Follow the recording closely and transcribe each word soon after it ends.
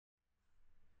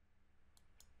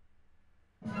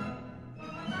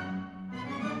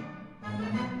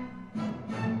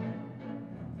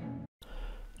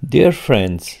Dear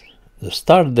friends, the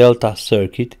star-delta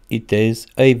circuit, it is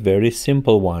a very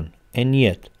simple one, and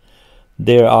yet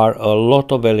there are a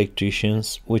lot of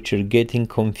electricians which are getting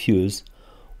confused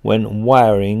when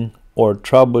wiring or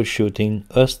troubleshooting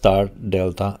a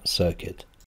star-delta circuit.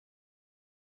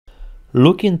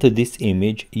 Look into this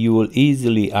image, you will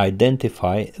easily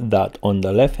identify that on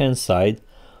the left hand side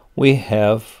we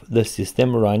have the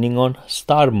system running on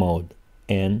star mode,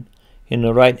 and in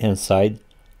the right hand side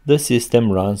the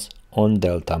system runs on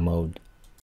delta mode.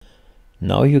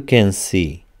 Now you can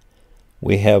see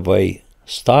we have a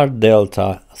star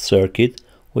delta circuit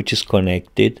which is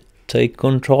connected to a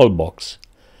control box.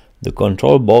 The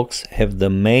control box have the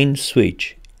main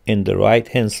switch in the right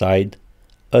hand side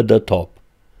at the top.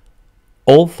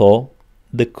 Also,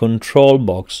 the control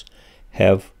box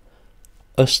have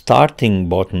a starting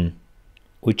button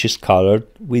which is colored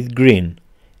with green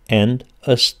and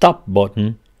a stop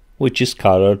button which is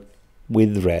colored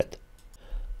with red.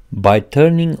 By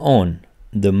turning on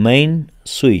the main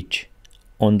switch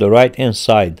on the right hand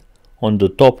side on the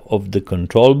top of the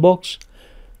control box,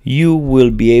 you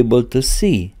will be able to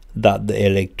see that the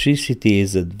electricity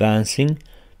is advancing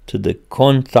to the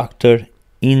contactor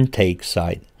intake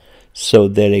side. So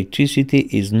the electricity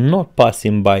is not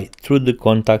passing by through the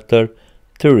contactor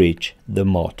to reach the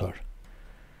motor.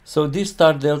 So this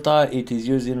star delta, it is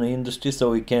used in the industry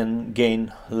so we can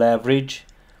gain leverage.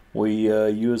 We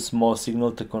use small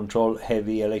signal to control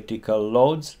heavy electrical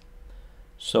loads.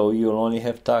 So you'll only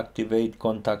have to activate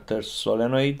contactor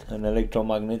solenoid, an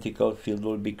electromagnetic field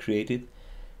will be created,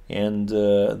 and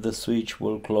the switch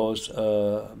will close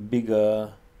a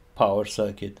bigger power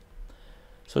circuit.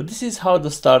 So this is how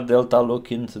the star delta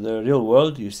look into the real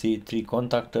world. You see 3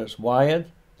 contactors wired,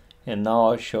 and now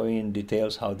I'll show you in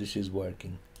details how this is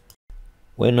working.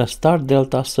 When a star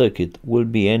delta circuit will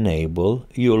be enabled,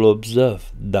 you'll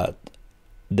observe that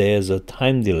there's a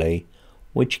time delay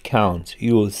which counts.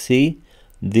 You will see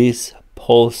this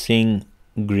pulsing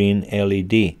green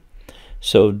LED.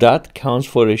 So that counts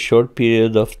for a short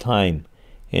period of time,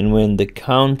 and when the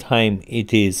count time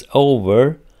it is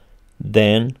over,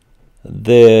 then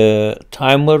the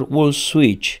timer will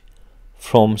switch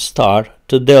from star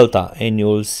to delta, and you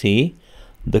will see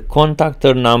the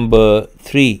contactor number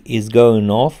 3 is going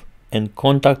off and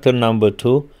contactor number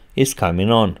 2 is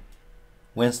coming on.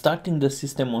 When starting the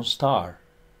system on star,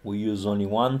 we use only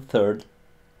 1/3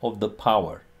 of the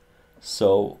power.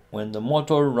 So when the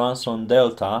motor runs on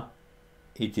delta,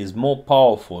 it is more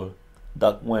powerful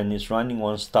than when it's running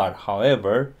on star.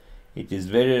 However, it is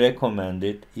very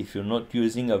recommended if you're not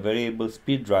using a variable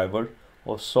speed driver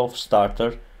or soft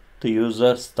starter to use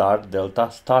a star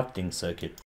delta starting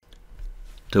circuit.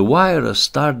 To wire a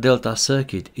star delta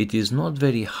circuit, it is not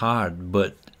very hard,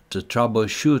 but to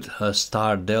troubleshoot a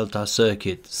star delta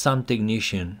circuit, some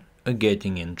technicians are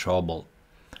getting in trouble.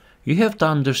 You have to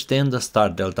understand the star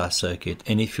delta circuit,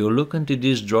 and if you look into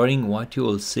this drawing, what you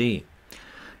will see?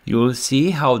 You will see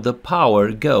how the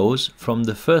power goes from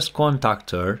the first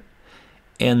contactor,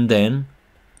 and then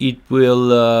it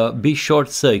will be short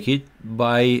circuit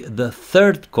by the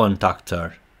third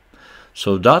contactor.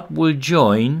 So that will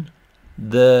join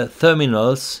the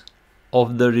terminals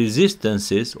of the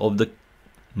resistances of the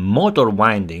motor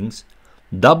windings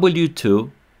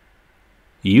W2,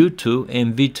 U2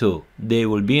 and V2. They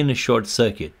will be in a short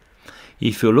circuit.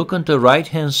 If you look on the right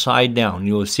hand side down,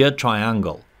 you will see a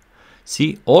triangle.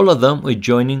 See, all of them are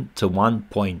joining to one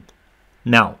point.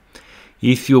 Now,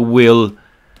 if you will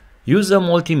use a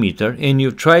multimeter and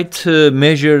you try to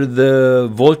measure the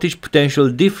voltage potential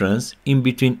difference in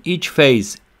between each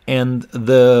phase and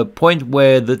the point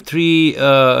where the 3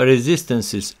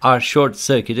 resistances are short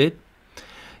circuited,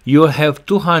 you'll have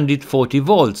 240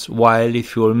 volts, while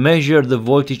if you'll measure the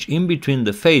voltage in between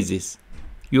the phases,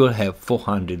 you'll have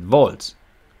 400 volts.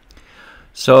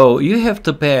 So you have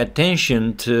to pay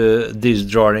attention to these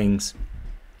drawings.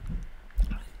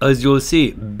 As you'll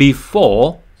see,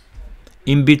 before,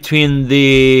 in between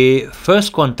the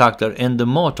first contactor and the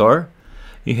motor,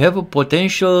 you have a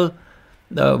potential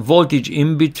voltage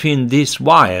in between these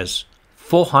wires,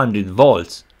 400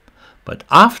 volts. But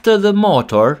after the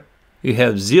motor, you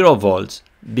have 0 volts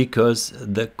because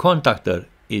the contactor,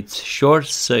 it's short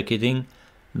circuiting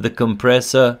the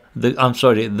compressor,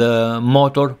 the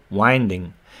motor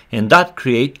winding, and that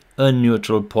creates a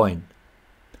neutral point.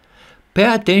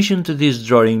 Pay attention to this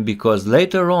drawing because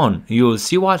later on you will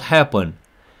see what happens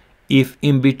if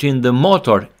in between the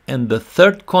motor and the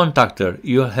third contactor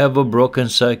you have a broken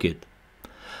circuit.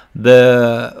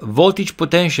 The voltage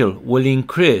potential will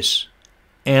increase,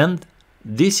 and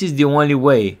this is the only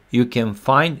way you can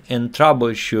find and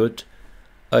troubleshoot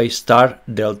a star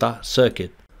delta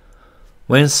circuit.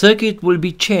 When circuit will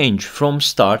be changed from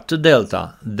start to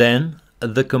delta, then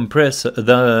the compressor,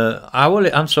 I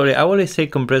always say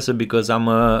compressor because I'm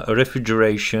a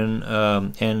refrigeration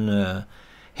and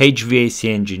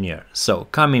HVAC engineer. So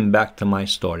coming back to my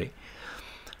story.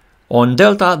 On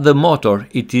delta, the motor,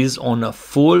 it is on a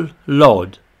full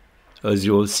load. As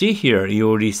you will see here, you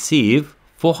will receive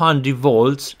 400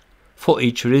 volts for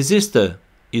each resistor.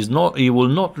 You will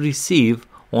not receive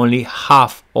only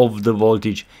half of the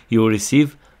voltage. You will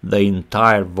receive the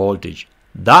entire voltage.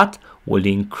 That will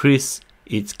increase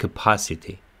its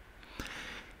capacity.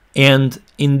 And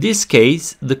in this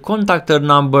case, the contactor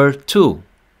number 2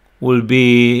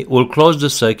 will close the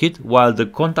circuit, while the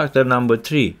contactor number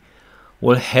 3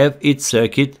 will have its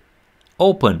circuit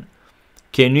open.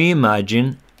 Can you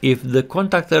imagine if the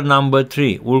contactor number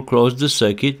 3 will close the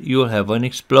circuit? You will have an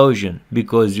explosion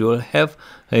because you will have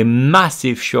a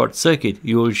massive short circuit.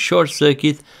 You will short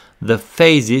circuit the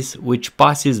phases which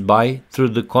passes by through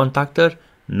the contactor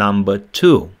number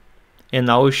 2.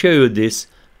 And I will show you this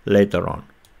later on.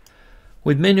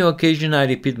 With many occasions I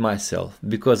repeat myself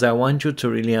because I want you to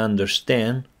really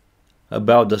understand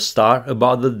about the star,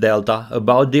 about the delta,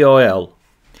 about the OL.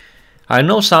 I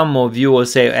know some of you will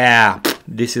say,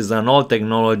 this is an old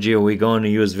technology, we're going to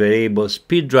use variable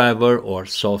speed driver or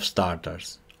soft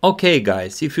starters. Okay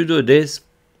guys, if you do this,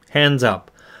 hands up.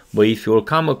 But if you'll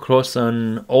come across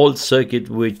an old circuit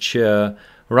which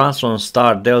runs on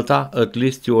star delta, at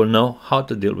least you will know how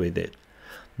to deal with it.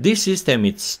 This system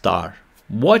is star.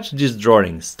 Watch this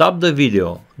drawing, stop the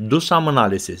video, do some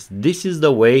analysis. This is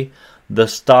the way the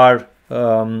star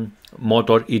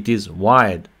motor it is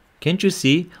wired. Can't you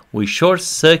see? We short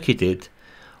circuited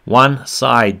one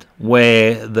side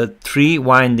where the 3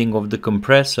 winding of the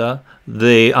compressor,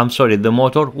 the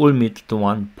motor will meet to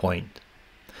one point.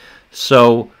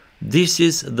 So this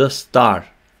is the star.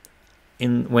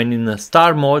 When in the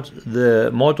star mode, the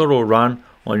motor will run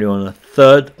only on a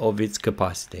third of its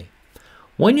capacity.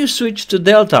 When you switch to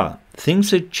delta,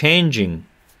 things are changing.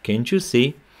 Can't you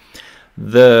see?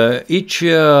 Each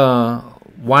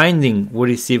winding will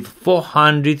receive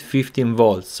 415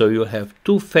 volts. So you have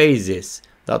 2 phases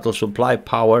that will supply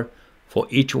power for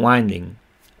each winding.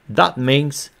 That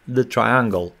makes the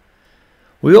triangle.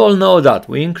 We all know that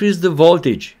we increase the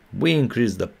voltage, we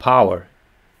increase the power.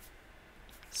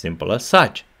 Simple as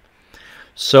such.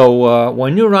 So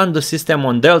when you run the system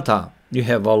on delta, you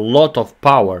have a lot of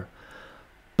power.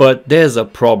 But there's a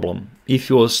problem. If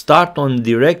you will start on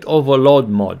direct overload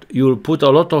mode, you will put a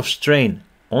lot of strain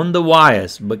on the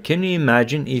wires. But can you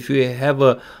imagine if you have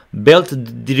a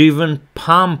belt-driven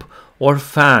pump or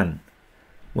fan?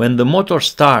 When the motor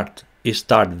starts, it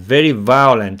starts very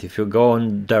violent if you go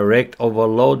on direct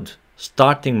overload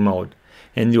starting mode.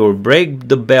 And you will break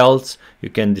the belts, you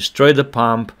can destroy the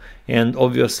pump, and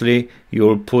obviously you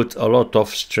will put a lot of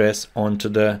stress onto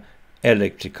the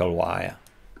electrical wire.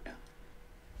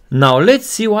 Now let's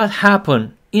see what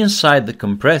happened inside the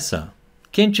compressor.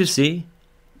 Can't you see?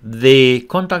 The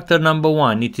contactor number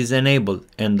 1, it is enabled,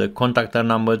 and the contactor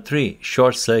number 3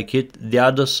 short circuit the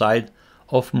other side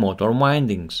of motor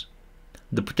windings.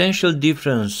 The potential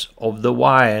difference of the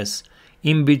wires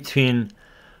in between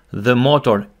the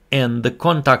motor and the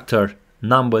contactor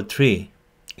number 3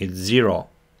 is 0.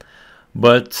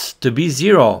 But to be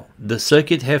 0, the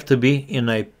circuit have to be in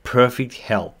a perfect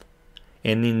health.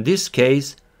 And in this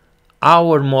case,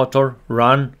 our motor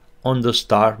run on the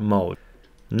star mode.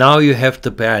 Now you have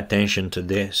to pay attention to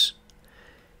this.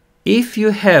 If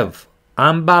you have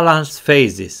unbalanced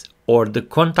phases or the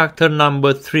contactor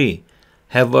number 3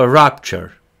 have a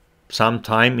rupture,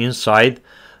 sometime inside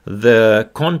the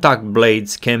contact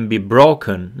blades can be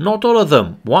broken. Not all of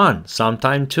them, one,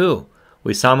 sometime 2.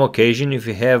 With some occasion, if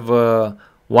you have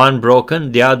one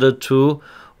broken, the other 2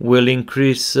 will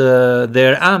increase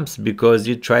their amps because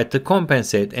you try to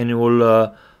compensate, and it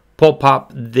will pop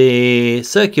up the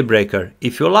circuit breaker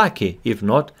if you're lucky. If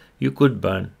not, you could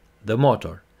burn the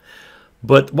motor.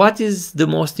 But what is the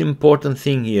most important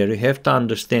thing here? You have to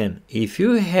understand, if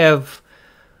you have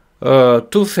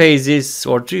 2 phases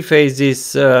or 3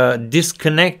 phases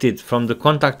disconnected from the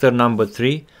contactor number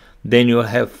 3, then you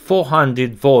have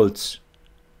 400 volts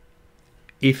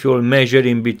if you'll measure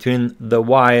in between the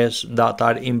wires that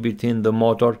are in between the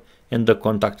motor and the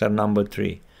contactor number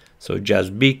 3. So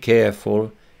just be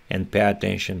careful and pay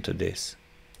attention to this.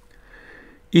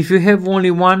 If you have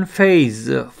only one phase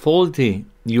faulty,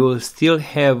 you will still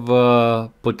have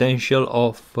potential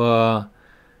of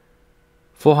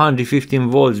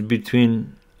 415 volts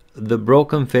between the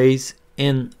broken phase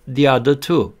and the other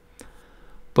 2.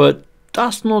 But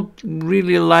that's not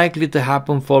really likely to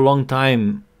happen for a long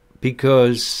time,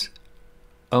 because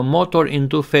a motor in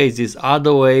two phases,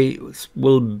 other way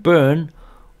will burn,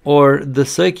 or the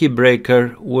circuit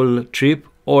breaker will trip,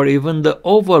 or even the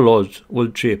overload will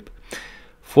trip.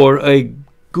 For a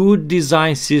good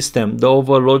design system, the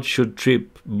overload should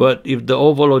trip, but if the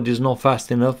overload is not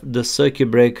fast enough, the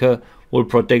circuit breaker will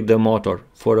protect the motor.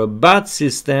 For a bad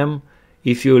system,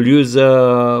 if you use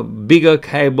bigger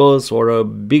cables or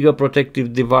bigger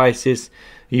protective devices,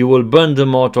 you will burn the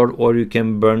motor, or you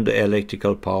can burn the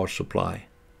electrical power supply.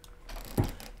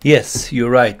 Yes,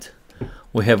 you're right.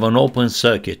 We have an open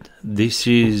circuit. This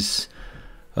is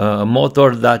a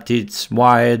motor that is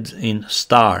wired in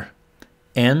star,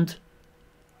 and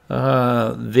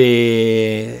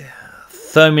the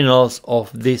terminals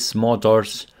of these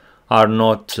motors are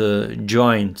not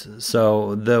joined,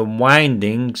 so the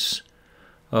windings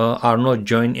are not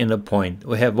joined in a point.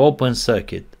 We have open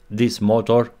circuit. This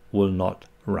motor will not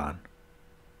run.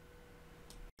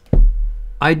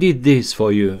 I did this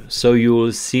for you so you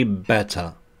will see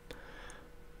better.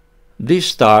 This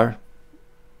star,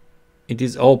 it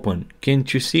is open.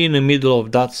 Can't you see in the middle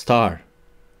of that star?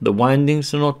 The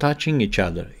windings are not touching each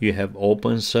other. You have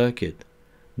open circuit.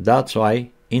 That's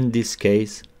why in this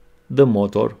case the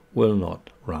motor will not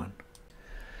run.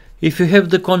 If you have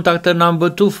the contactor number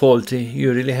 2 faulty,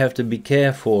 you really have to be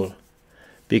careful,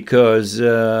 because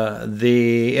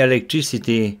the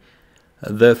electricity,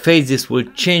 the phases will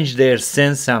change their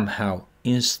sense somehow.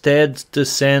 Instead to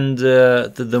send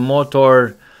to the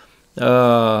motor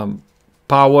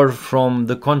power from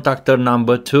the contactor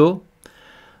number 2,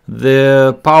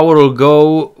 the power will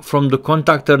go from the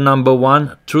contactor number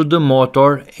 1 through the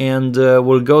motor and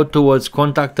will go towards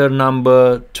contactor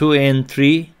number 2 and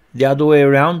 3, the other way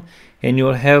around, and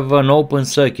you'll have an open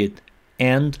circuit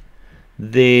and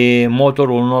the motor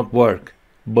will not work,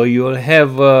 but you'll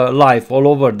have life all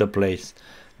over the place.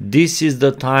 This is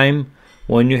the time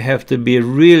when you have to be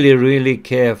really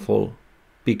careful,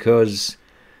 because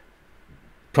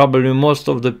probably most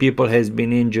of the people has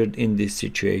been injured in this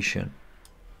situation.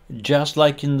 Just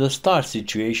like in the star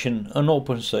situation, an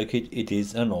open circuit, it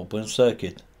is an open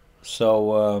circuit.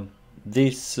 So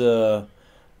this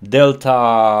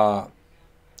delta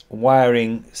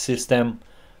wiring system,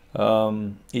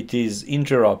 it is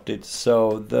interrupted,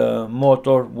 so the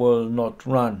motor will not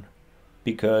run,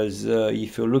 because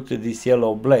if you look at these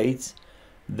yellow blades,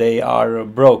 they are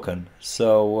broken,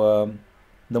 so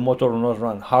the motor will not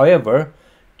run. However,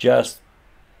 just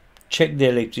check the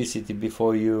electricity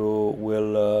before you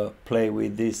will play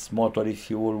with this motor if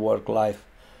you will work live.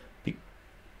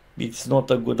 It's not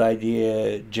a good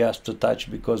idea just to touch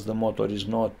because the motor is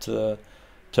not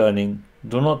turning.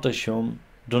 Do not assume,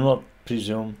 do not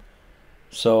presume.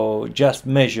 So just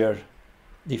measure.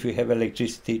 If you have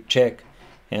electricity, check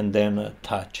and then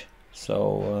touch.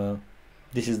 So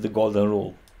this is the golden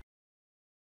rule.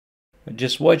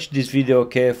 Just watch this video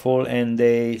careful, and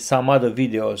some other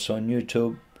videos on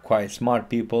YouTube. Quite smart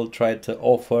people try to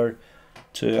offer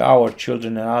to our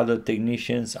children and other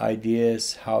technicians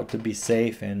ideas how to be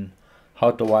safe and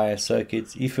how to wire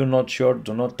circuits. If you're not sure,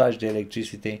 do not touch the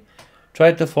electricity.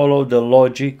 Try to follow the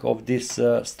logic of this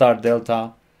star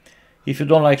delta. If you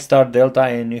don't like star delta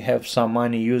and you have some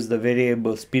money, use the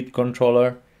variable speed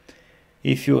controller.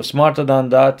 If you're smarter than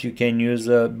that, you can use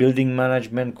a building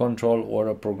management control or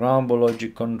a programmable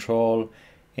logic control,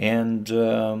 and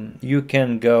you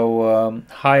can go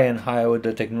high and high with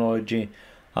the technology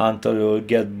until you'll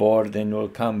get bored and you'll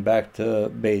come back to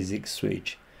basic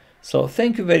switch. So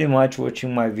thank you very much for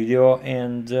watching my video,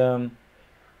 and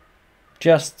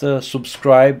just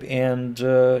subscribe and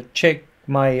check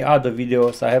my other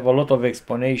videos. I have a lot of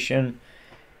explanation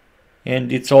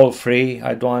and it's all free.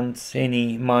 I don't want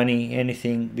any money,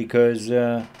 anything, because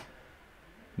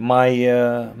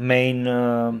my main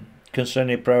concern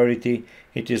and priority,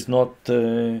 it is not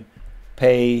to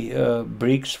pay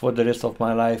bricks for the rest of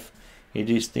my life. It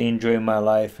is to enjoy my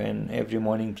life and every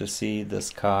morning to see the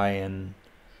sky and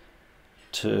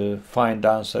to find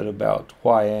answer about who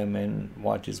I am and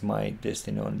what is my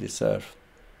destiny on this earth.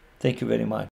 Thank you very much.